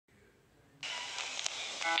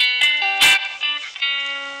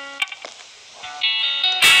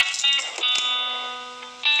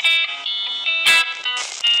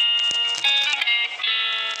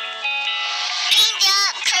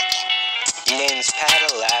name's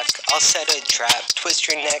PATALAC. I'll set a trap, twist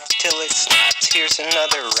your neck till it snaps. Here's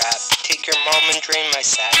another rap. Take your mom and drain my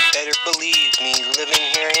sack. Better believe me, living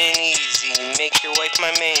here ain't easy. Make your wife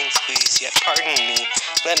my main squeeze. Yet pardon me,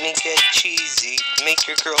 let me get cheesy. Make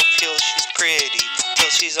your girl feel she's pretty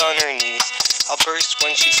till she's on her knees. I'll burst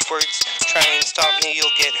when she squirts. Try and stop me,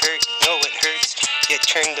 you'll get hurt. No, it hurts. Yet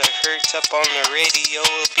turn the hurts up on the radio.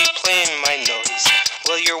 It'll be playing my noise.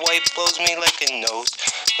 Well, your wife blows me like a nose.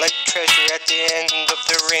 Like treasure at the end of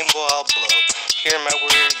the rainbow, I'll blow. Hear my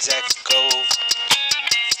words echo.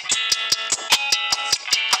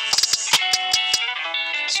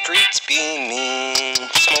 Streets be mean,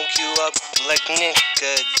 smoke you up like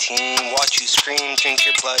nicotine. Watch you scream, drink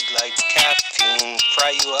your blood like caffeine.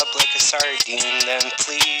 Fry you up like a sardine, then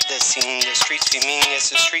flee the scene. The streets be mean, yes,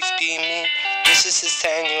 the streets be mean. This is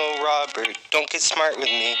Nathaniel Robert, don't get smart with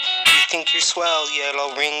me. You think you're swell, yet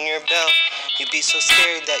I'll ring your bell. You be so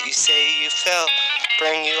scared that you say you fell.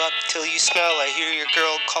 Burn you up till you smell. I hear your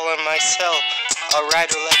girl calling my cell. I'll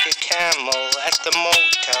ride her like a camel at the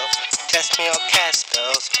motel. Test me, I'll cast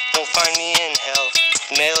spells. Won't find me in hell.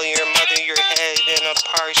 Mail your mother your head in a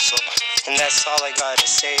parcel. And that's all I gotta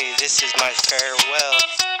say. This is my farewell.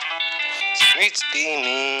 Streets be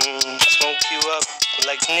mean, smoke you up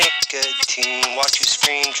like nicotine. Watch you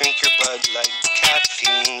scream, drink your blood like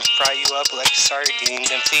caffeine. Fry you up like a sardine,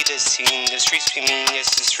 then flee the scene. The streets be mean,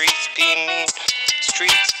 yes, the streets be mean.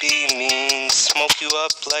 Streets be mean, smoke you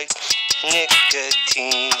up like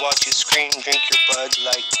nicotine. Watch you scream, drink your blood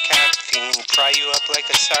like caffeine. Fry you up like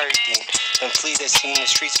a sardine, then flee the scene. The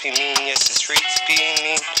streets be mean, yes, the streets be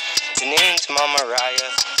mean. The name's Mama Raya,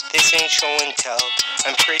 this ain't show and tell.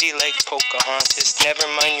 I'm pretty like Pocahontas, never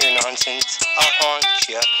mind your nonsense. I'll haunt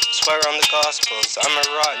ya, swear on the gospels. I'm a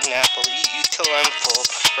rotten apple, eat you till I'm full.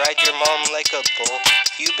 Ride your mom like a bull,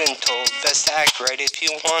 you've been told. Best act right if you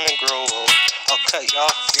wanna grow old. I'll cut you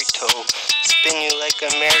off your toe, spin you like a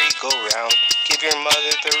merry-go-round. Give your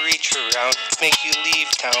mother the reach around, make you leave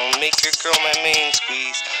town. Make your girl my main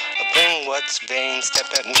squeeze. I'll bring what's vain, step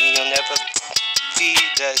at me, you'll never be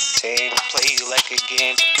the same. Play you like a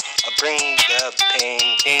game, I'll bring the pain.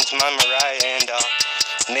 Name's my Mariah and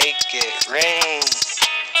I'll make it rain.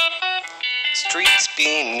 Streets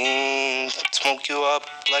be mean, smoke you up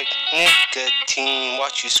like nicotine.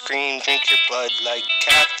 Watch you scream, drink your blood like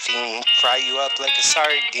caffeine. Fry you up like a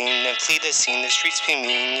sardine, then flee the scene. The streets be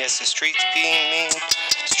mean, yes, the streets be mean.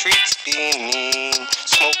 Streets be mean,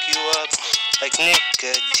 smoke you up like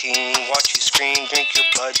nicotine. Watch you scream, drink your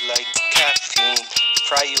blood like caffeine.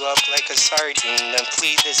 Fry you up like a sardine, then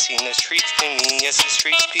flee the scene. The streets be mean, yes, the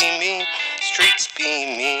streets be mean. Streets be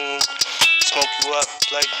mean, smoke you up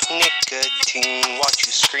like nicotine. Watch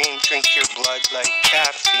you scream, drink your blood like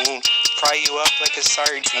caffeine. Fry you up like a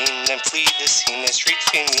sardine, then flee the scene. The streets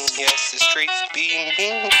be mean, yes, the streets be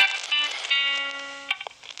mean.